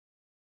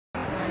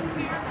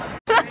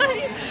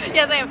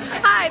Yes, I am.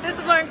 Hi, this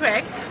is Lauren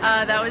Quick.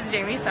 That was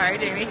Jamie. Sorry,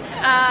 Jamie.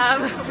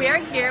 We are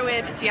here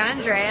with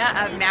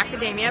Giannandrea of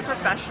Macadamia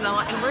Professional,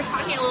 and we're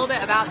talking a little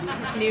bit about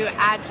his new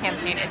ad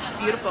campaign. It's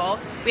beautiful.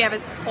 We have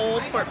his whole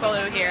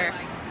portfolio here.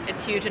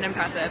 It's huge and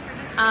impressive.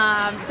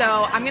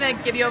 So I'm going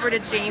to give you over to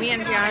Jamie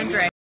and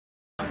Giannandrea.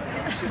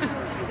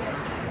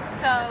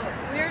 So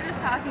we were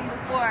just talking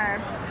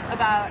before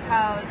about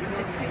how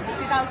the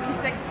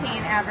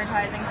 2016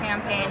 advertising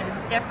campaign is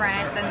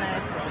different than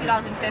the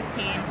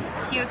 2015.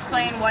 Can you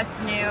explain what's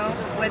new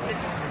with the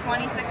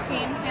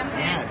 2016 campaign?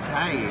 Yes,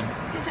 hi.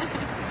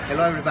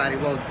 Hello everybody.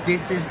 Well,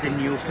 this is the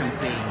new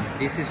campaign.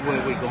 This is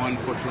where we're going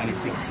for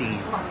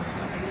 2016.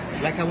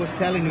 Like I was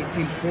telling you, it's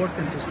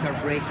important to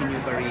start breaking new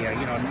barrier,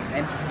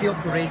 and feel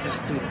courageous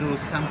to do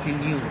something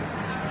new.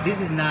 This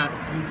is not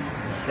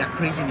that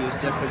crazy news,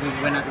 just that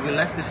we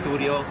left the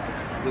studio,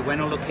 we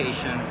went on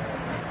location,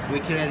 we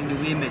created a new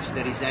image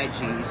that is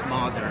edgy, is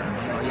modern.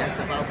 Yes,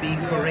 about being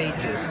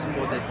courageous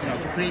for that,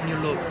 to create new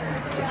looks,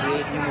 to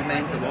create new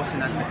momentum. Also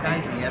in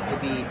advertising, you have to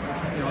be,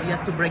 you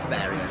have to break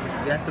barrier.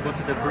 You have to go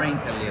to the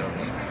brink a little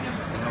bit.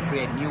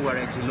 Create newer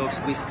edgy looks.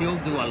 We still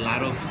do a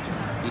lot of,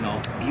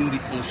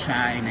 beautiful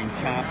shine and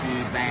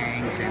choppy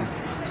bangs and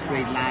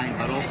straight line,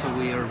 but also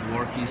we are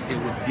working still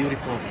with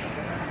beautiful,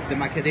 the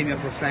Macadamia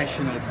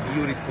Professional,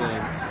 beautiful,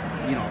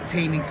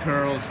 taming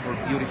curls for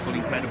beautiful,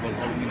 incredible,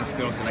 voluminous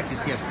curls. Like you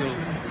see,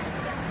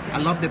 I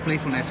love the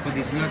playfulness for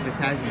these new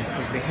advertisements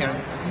because the hair, it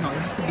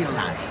has to be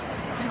alive.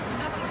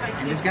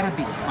 And there's gotta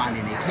be fun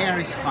in it. Hair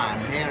is fun.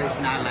 Hair is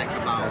not like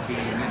about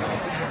being,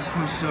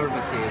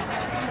 conservative.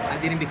 I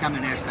didn't become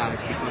an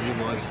hairstylist because it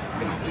was,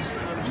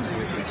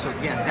 conservative. So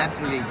yeah,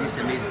 definitely this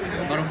is amazing.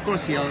 But of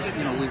course, we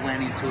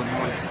went into a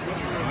more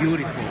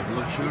beautiful,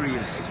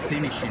 luxurious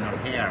finish in our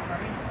hair.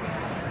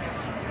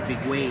 Big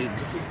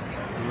waves,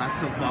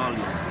 lots of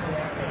volume,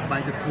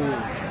 by the pool,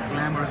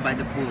 glamorous by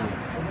the pool,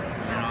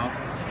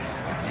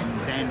 and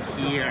then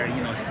here,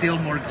 still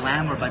more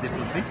glamour by the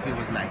pool. Basically, it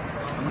was like,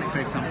 I'm gonna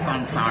create some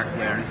fun part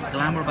where it's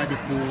glamour by the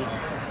pool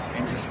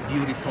and just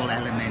beautiful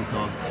element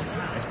of,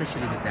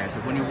 especially the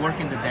desert. When you work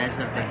in the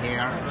desert, the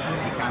hair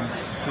becomes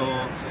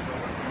so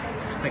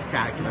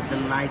spectacular. The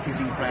light is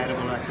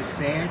incredible, like you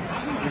said.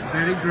 It's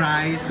very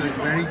dry, so it's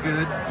very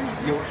good.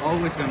 You're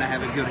always going to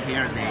have a good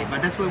hair day,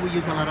 but that's why we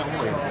use a lot of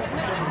oils as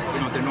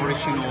well. The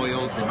nourishing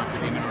oils, the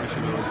macadamia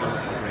nourishing oils are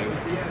also great.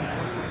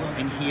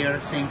 And here,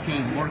 same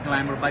thing, more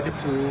glamour by the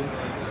pool,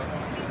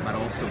 but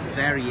also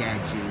very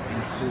edgy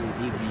and cool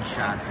evening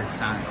shots at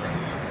sunset.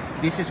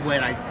 This is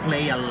where I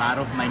play a lot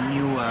of my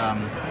new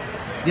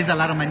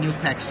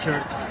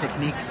texture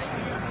techniques,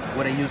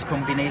 where I use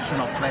combination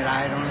of flat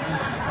irons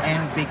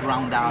and big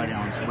round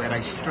irons, where I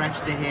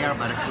stretch the hair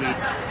but I create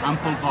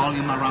ample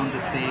volume around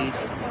the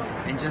face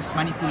and just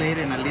manipulate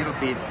it a little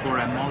bit for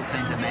a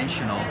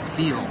multi-dimensional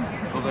feel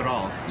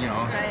overall,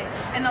 Right,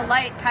 and the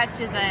light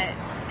catches it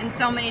in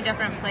so many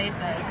different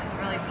places. It's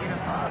really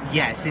beautiful.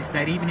 Yes, it's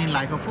that evening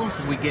light. Of course,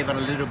 we gave it a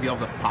little bit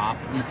of a pop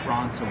in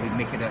front, so we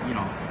make it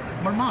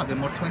more modern,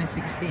 more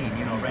 2016.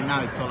 Right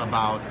now it's all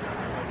about,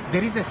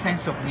 there is a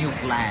sense of new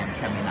glam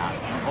coming out,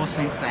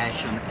 also in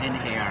fashion and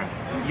hair.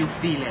 You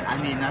feel it. I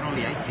mean, not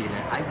only I feel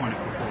it, I want to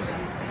propose it,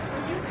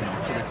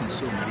 to the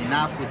consumer.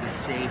 Enough with the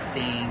safe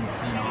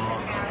things,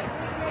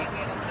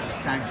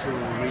 It's time to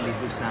really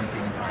do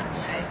something.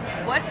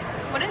 What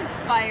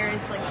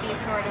inspires these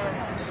sort of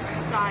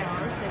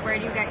styles? Where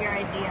do you get your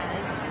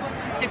ideas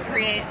to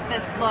create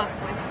this look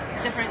with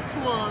different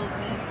tools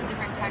and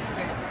different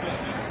textures?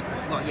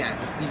 Well, yeah,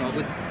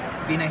 with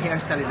being a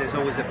hairstylist, there's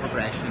always a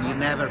progression. You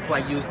never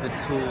quite use the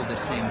tool the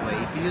same way.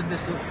 If you use the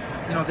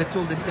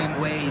tool the same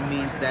way, it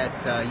means that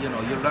you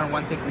learn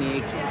one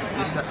technique,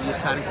 you're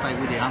satisfied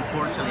with it.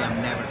 Unfortunately,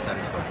 I'm never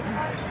satisfied.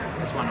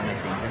 That's one of my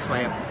things. That's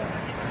why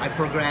I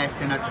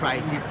progress and I try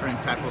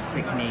different type of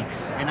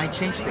techniques and I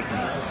change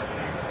techniques.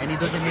 And it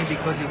doesn't mean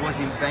because it was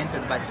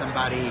invented by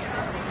somebody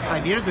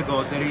 5 years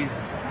ago that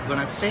is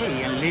gonna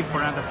stay and live for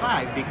another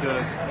 5,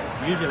 because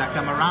usually I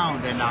come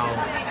around and I'll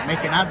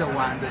make another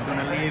one that's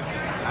gonna live,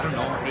 I don't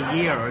know, a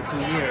year or 2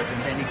 years,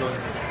 and then it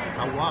goes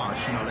a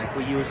wash. Like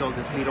we use all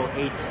these little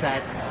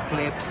 8-set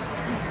clips.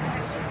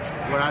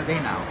 Where are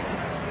they now?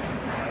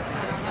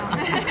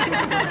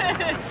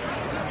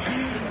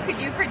 Could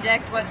you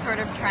predict what sort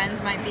of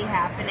trends might be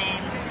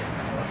happening,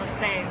 let's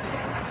say,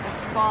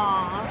 this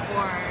fall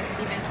or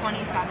even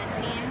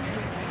 2017?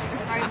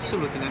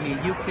 Absolutely. I mean,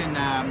 you can.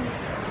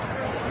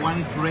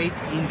 One great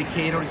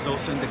indicator is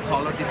also in the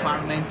color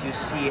department. You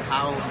see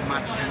how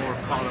much more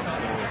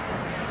colorful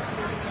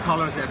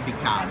colors have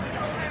become.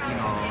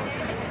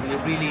 We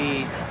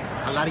really,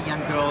 a lot of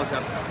young girls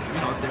are,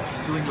 they're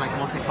doing like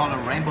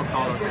multicolor, rainbow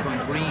colors. They're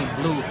going green,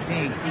 blue,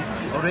 pink.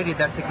 Already,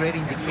 that's a great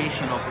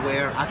indication of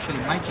where actually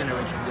my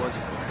generation was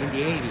in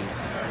the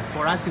 80s.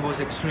 For us, it was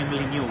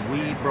extremely new.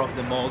 We broke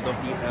the mold of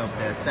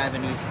the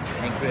 70s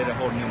and created a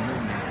whole new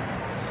movement.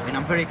 And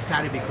I'm very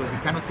excited because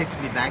it kind of takes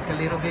me back a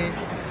little bit,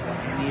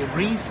 and it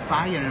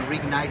re-inspires and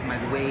reignite my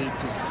way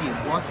to see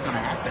what's going to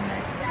happen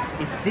next.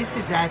 If this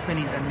is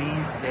happening, that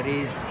means there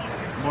is,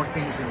 more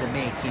things in the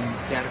making.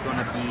 They're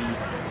gonna be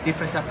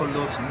different type of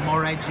looks,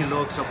 more edgy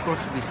looks. Of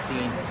course, we've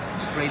seen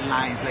straight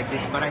lines like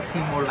this, but I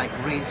see more like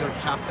razor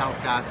chopped out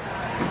cuts.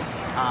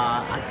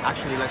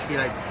 Actually, last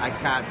year I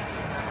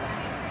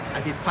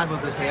did 5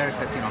 of those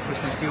haircuts, you know,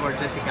 Kristen Stewart,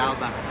 Jessica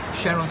Alba,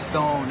 Sharon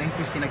Stone, and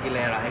Christina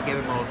Aguilera. I gave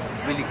them all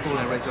really cool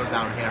and razor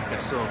down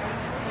haircuts. So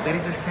there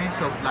is a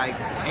sense of like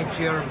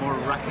edgier, more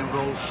rock and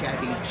roll,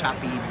 shabby,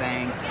 choppy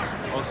bangs.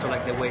 Also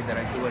like the way that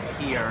I do it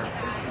here.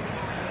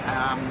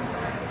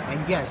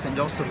 And yes, and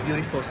also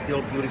beautiful,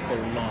 still beautiful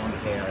long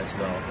hair as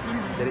well.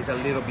 Mm-hmm. There is a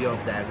little bit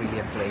of that really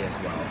at play as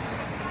well.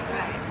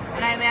 Right.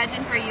 And I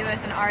imagine for you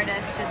as an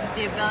artist, just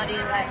the ability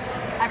that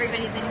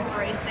everybo's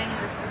embracing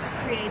this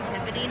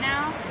creativity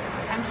now,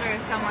 I'm sure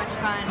it's so much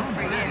fun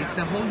for you. It's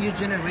a whole new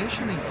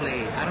generation in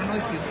play. I don't know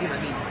if you feel, I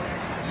mean,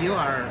 you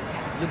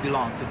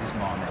belong to this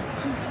moment.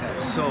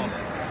 So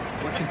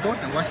what's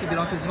important, once you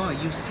belong to this moment,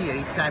 you see it,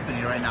 it's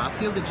happening right now. I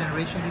feel the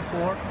generation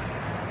before,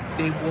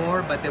 they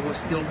were, but they were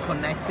still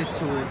connected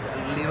to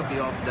a little bit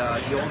of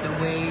the older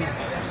ways.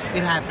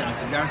 It happens.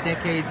 There are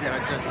decades that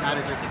are just not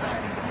as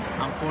exciting.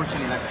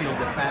 Unfortunately, I feel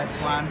the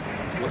past one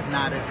was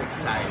not as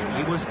exciting.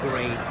 It was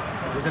great.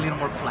 It was a little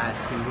more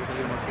classy. It was a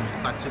little more things.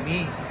 But to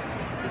me,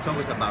 it's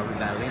always about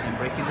rebelling and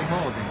breaking the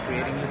mold and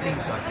creating new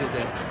things. So I feel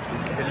that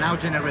the now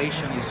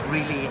generation is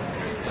really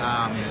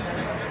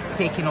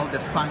taking all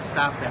the fun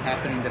stuff that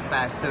happened in the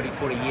past 30,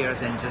 40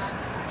 years and just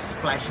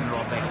splashing it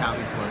all back out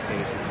into our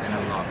faces. And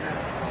I love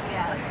that.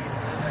 Yeah.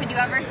 Could you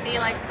ever see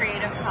like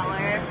creative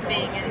color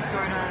being in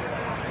sort of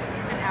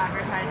an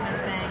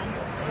advertisement thing?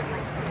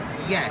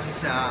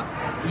 Yes,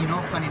 you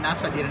know, funny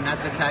enough, I did an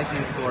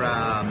advertising for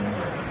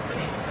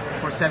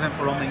 7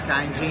 for All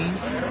Mankind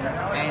jeans,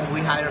 and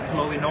we hired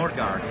Chloe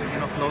Norgard. You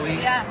know Chloe?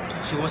 Yeah.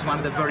 She was one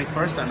of the very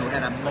first one who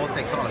had a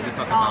multicolor. We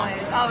talk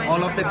always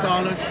all of the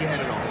colors, she had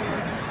it all.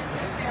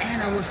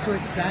 And I was so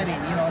excited,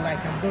 you know,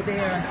 like I go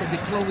there, I said the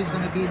Chloe's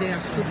gonna be there,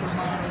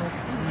 supermodel,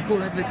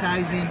 cool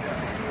advertising,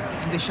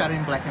 and they shot it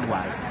in black and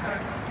white.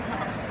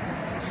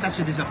 Such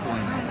a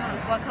disappointment.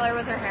 What color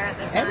was her hair at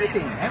the time?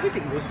 Everything.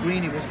 It was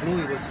green, it was blue,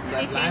 it was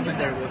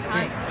lavender, it was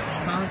pink.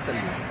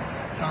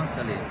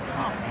 Constantly.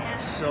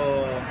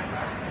 So,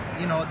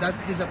 you know, that's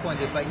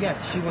disappointing. But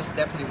yes, she was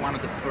definitely one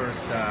of the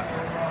first,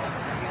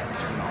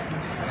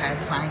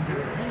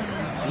 pathfinder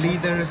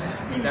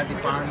leaders in that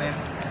department.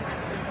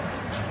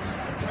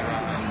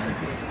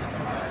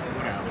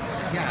 What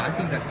else? Yeah, I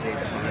think that's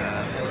it for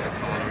the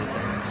colors.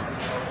 And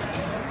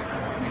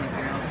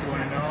anything else you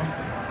want to know?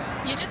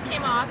 You just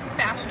came off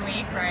Fashion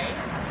Week, right?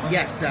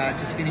 Yes,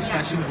 just finished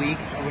Fashion Week.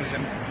 It was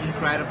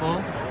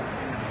incredible.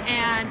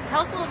 And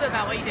tell us a little bit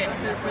about what you did,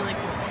 because it was really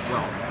cool.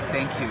 Well,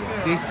 thank you.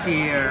 This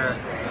year,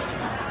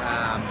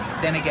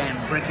 then again,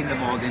 breaking the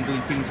mold and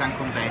doing things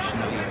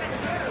unconventionally.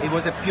 It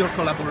was a pure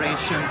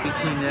collaboration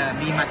between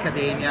me,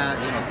 Macadamia,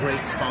 you know,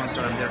 great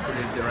sponsor, I'm their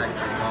creative director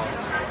as well.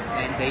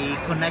 And they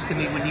connected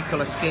me with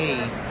Nicolas Kay.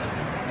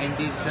 And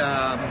this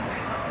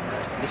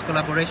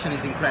collaboration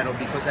is incredible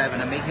because I have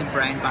an amazing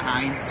brand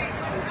behind.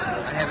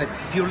 I have a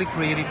purely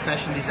creative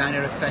fashion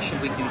designer at Fashion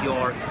Week New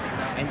York,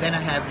 and then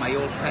I have my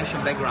old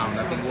fashion background.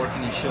 I've been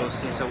working in shows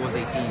since I was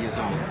 18 years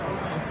old.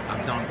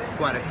 I've done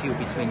quite a few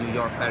between New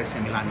York, Paris,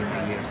 and Milan in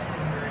the years.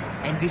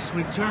 And this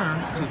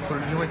return for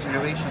a newer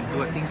generation,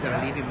 do things that are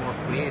a little bit more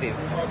creative.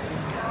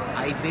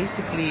 I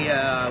basically,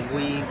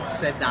 we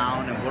sat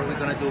down and what we're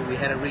gonna do, we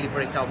had a really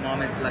breakout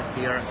moment last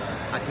year.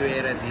 I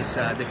created this,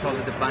 they call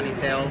it the bunny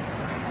tail. I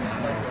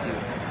don't know if you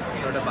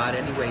heard about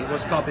it. Anyway, it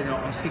was copied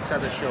on 6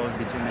 other shows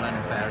between Milan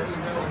and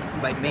Paris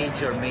by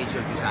major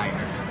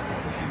designers.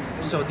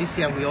 So this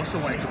year we also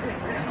wanted to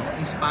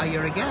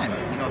inspire again,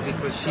 you know,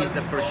 because she's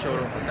the first show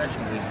of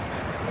Fashion Week.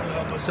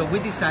 So we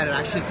decided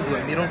actually to do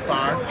a middle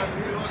part,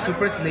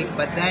 super slick,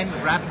 but then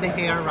wrap the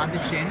hair around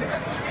the chin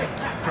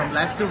from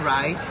left to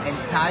right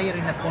and tie it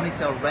in a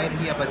ponytail right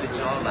here by the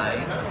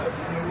jawline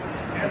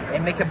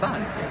and make a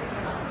bun.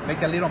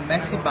 Make a little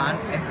messy bun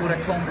and put a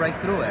comb right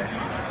through it.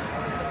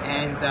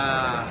 And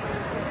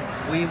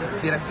we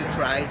did a few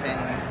tries, and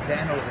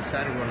then all of a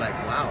sudden we're like,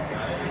 wow,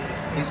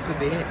 this could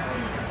be it.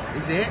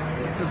 Is it?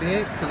 It could be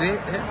it, could be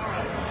it.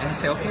 And we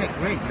say, okay,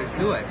 great, let's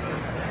do it.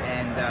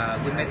 And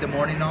we made the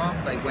morning off.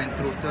 I went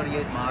through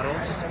 38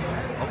 models,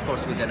 of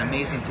course with an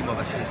amazing team of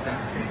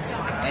assistants,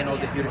 and all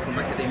the beautiful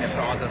macadamia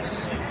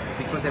products,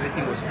 because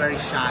everything was very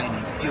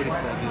shiny, beautiful.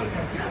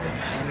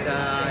 And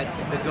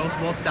the girls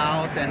walked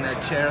out and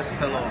chairs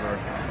fell over.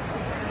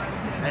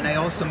 And I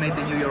also made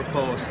the New York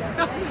Post.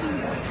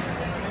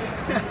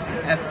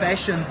 A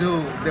fashion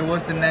do that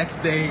was the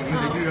next day in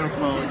the New York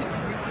Post.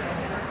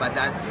 But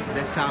that's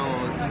how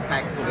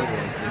impactful it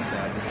was this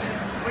year.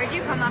 Where did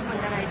you come up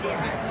with that idea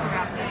to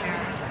wrap the hair?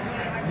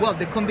 Well,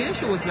 the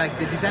combination was like,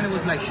 the designer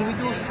was like, should we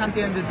do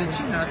something under the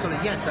chin? And I told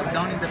her, yes, I've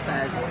done in the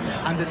past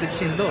under the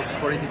chin looks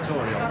for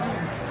editorial.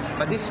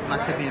 But this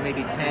must have been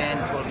maybe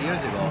 10, 12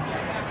 years ago.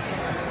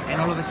 And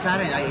all of a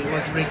sudden, it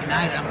was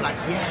reignited. I'm like,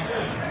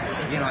 yes.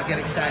 You know, I get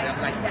excited. I'm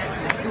like, yes,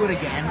 let's do it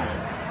again.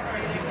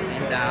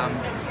 And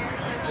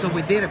so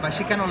we did it, but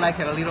she kind of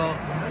liked it a little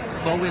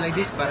bowie like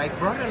this, but I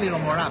brought a little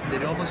more up.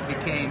 That it almost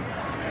became,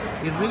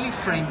 it really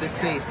framed the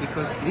face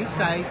because this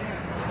side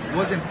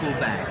wasn't pulled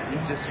back.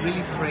 It just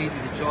really framed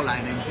the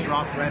jawline and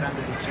dropped right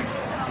under the chin.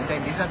 And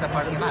then these are the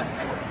party mat.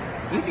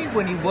 Even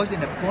when it was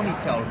in a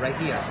ponytail right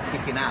here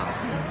sticking out,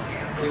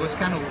 it was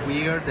kind of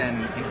weird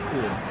and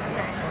cool.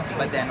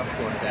 But then, of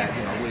course, that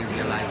we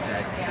realized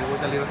that it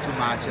was a little too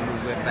much, and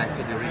we went back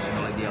to the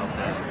original idea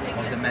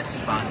of the messy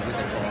bun with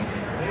the comb,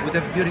 with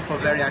a beautiful,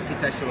 very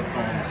architectural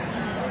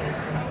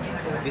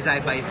comb,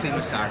 designed by a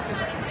famous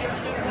artist.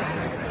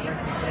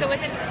 So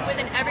with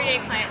an everyday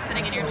client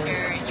sitting in your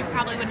chair, you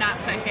probably would not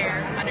put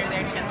hair under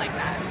their chin like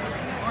that,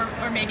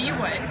 or maybe you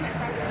would.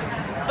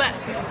 But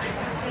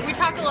we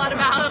talk a lot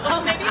about,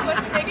 well, maybe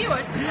you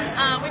would.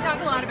 We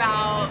talk a lot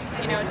about,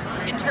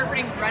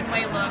 interpreting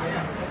runway looks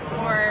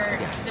for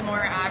the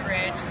more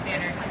average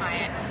standard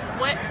client.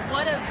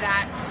 What of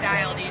that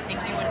style do you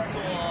think you would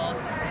pull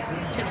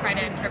to try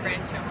to interpret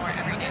into a more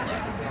everyday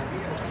look?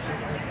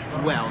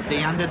 Well,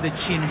 the under the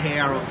chin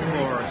hair, of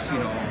course,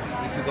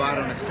 if you go out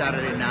on a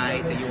Saturday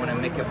night and you want to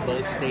make a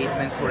bold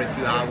statement for a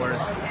few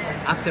hours,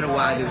 after a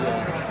while it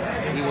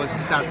will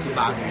start to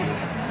bother you.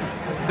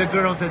 The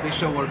girls at the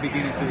show were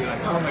beginning to be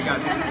like, oh my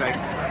god, this is like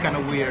kind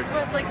of weird. So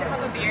it's like to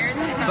have a beard?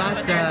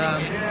 But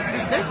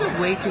there's a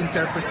way to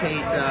interpret,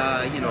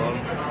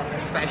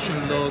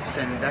 fashion looks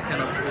and that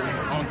kind of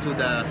onto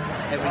the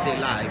everyday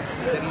life.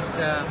 There is,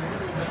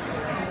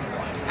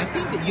 I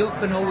think that you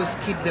can always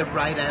keep the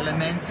right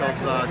element of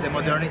the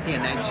modernity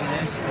and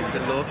edginess of the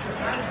look,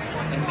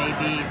 and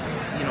maybe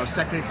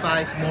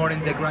sacrifice more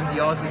in the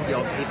grandiosity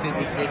of if the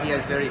idea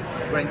is very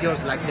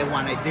grandiose, like the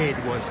one I did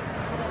was,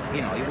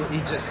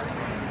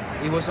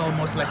 it was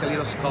almost like a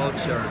little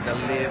sculpture that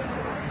lived,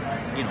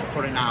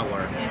 for an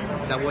hour.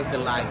 That was the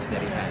life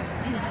that it had.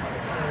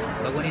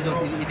 But when you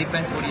don't, it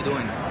depends what you're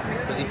doing.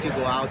 Because if you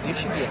go out, you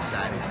should be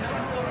excited.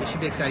 You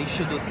should be excited. You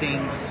should do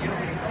things,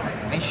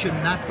 and should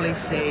not play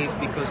safe,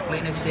 because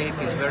playing it safe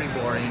is very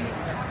boring.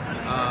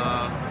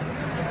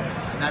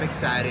 It's not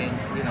exciting.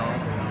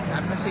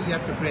 I'm not saying you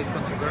have to create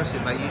controversy,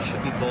 but you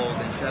should be bold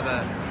and should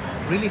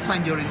have really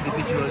find your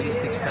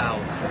individualistic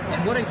style.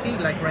 And what I think,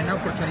 like right now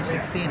for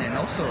 2016, and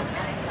also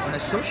on a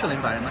social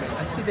environment,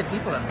 I see that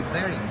people are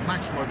very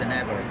much more than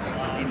ever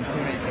into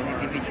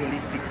an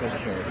individualistic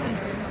culture.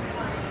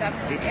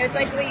 Definitely. It's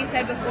like what you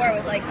said before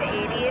with like the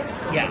 80s.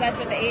 Yeah. That's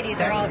what the 80s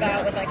are all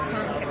about, with like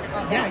punk and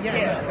all that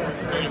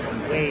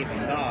too. Wave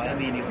and all. I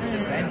mean, it was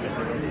just endless.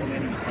 There were so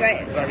many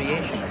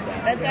variations of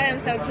that. That's why I'm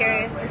so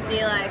curious to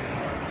see, like,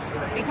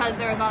 because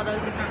there was all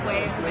those different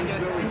waves of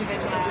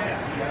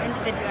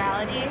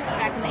individuality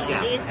back in the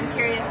 80s, I'm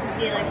curious to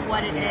see like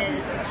what it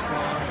is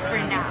for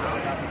now.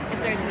 If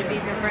there's going to be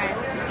different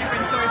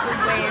sorts of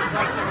waves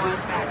like there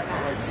was back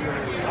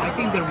then. I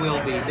think there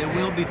will be. There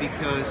will be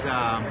because,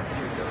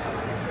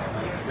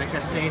 like I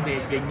say, the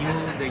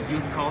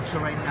youth culture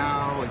right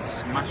now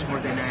is much more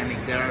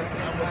dynamic.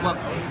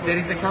 There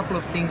is a couple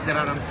of things that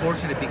are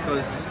unfortunate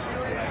because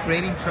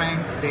creating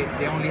trends,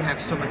 they only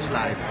have so much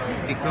life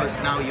because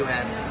now you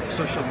have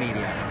social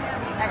media.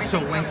 So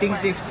when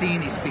things you've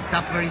seen is picked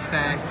up very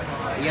fast,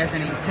 it has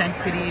an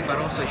intensity but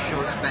also a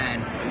short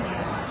span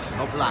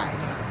of life.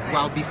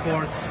 While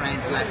before,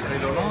 trends lasted a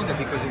little longer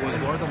because it was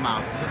word of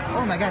mouth.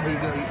 Oh my God,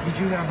 did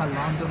you hear about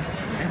London?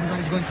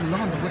 Everybody's going to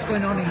London. What's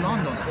going on in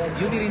London?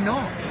 You didn't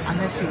know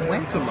unless you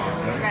went to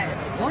London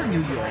or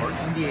New York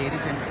in the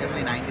 80s and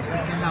early 90s to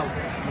find out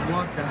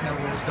what the hell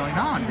was going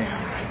on there.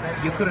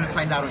 You couldn't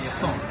find out on your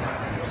phone.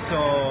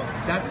 So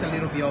that's a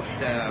little bit of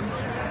the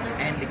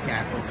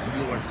handicap of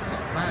newer stuff.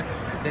 But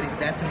there is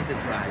definitely the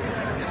drive.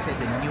 Like I said,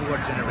 the newer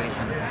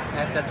generation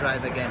have that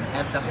drive again,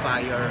 have the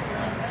fire,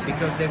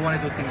 because they want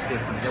to do things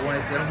different. They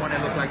don't want to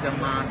look like their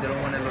mom. They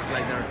don't want to look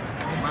like their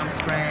mom's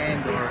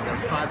friend or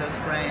their father's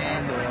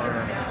friend,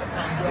 or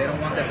they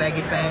don't want the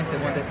baggy pants. They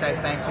want the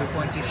tight pants with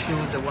pointy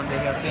shoes. They want the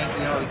hair pink,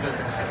 because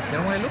they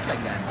don't want to look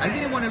like them. I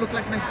didn't want to look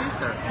like my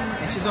sister,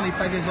 and she's only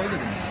 5 years older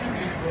than me.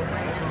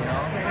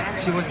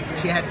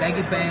 She had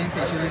baggy pants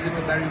and she listened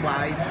to Barry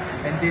White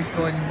and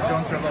disco and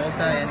John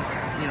Travolta, and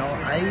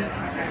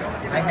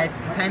I had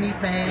tiny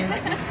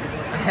pants.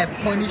 I have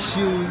pointy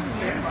shoes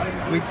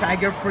with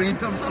tiger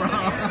print on front.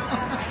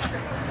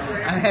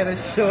 I had a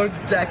short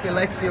jacket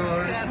like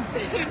yours. Yeah.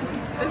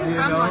 This is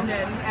from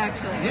London,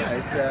 actually. Yeah,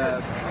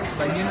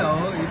 but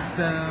it's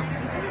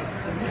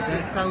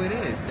that's how it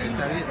is. That's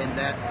how it is,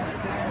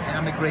 and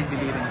I'm a great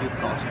believer in youth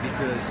culture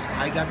because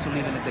I got to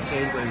live in a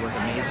decade where it was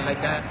amazing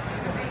like that.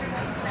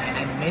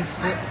 I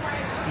miss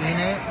seeing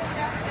it,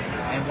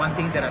 and one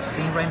thing that I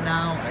see right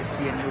now, I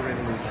see a new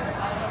revolution,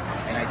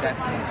 and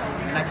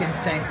I can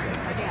sense it.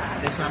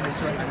 That's why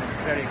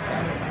I'm very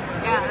excited.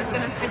 Yeah, it's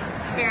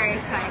very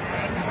exciting.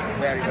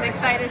 I'm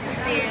excited to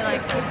see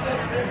like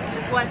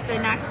what the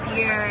next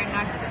year and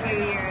next few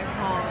years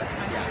holds,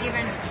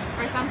 even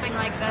for something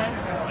like this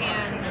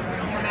and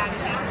your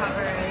magazine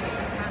covers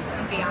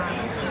and beyond.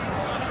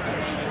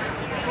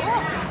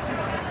 Cool.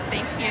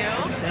 Thank you.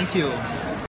 Thank you.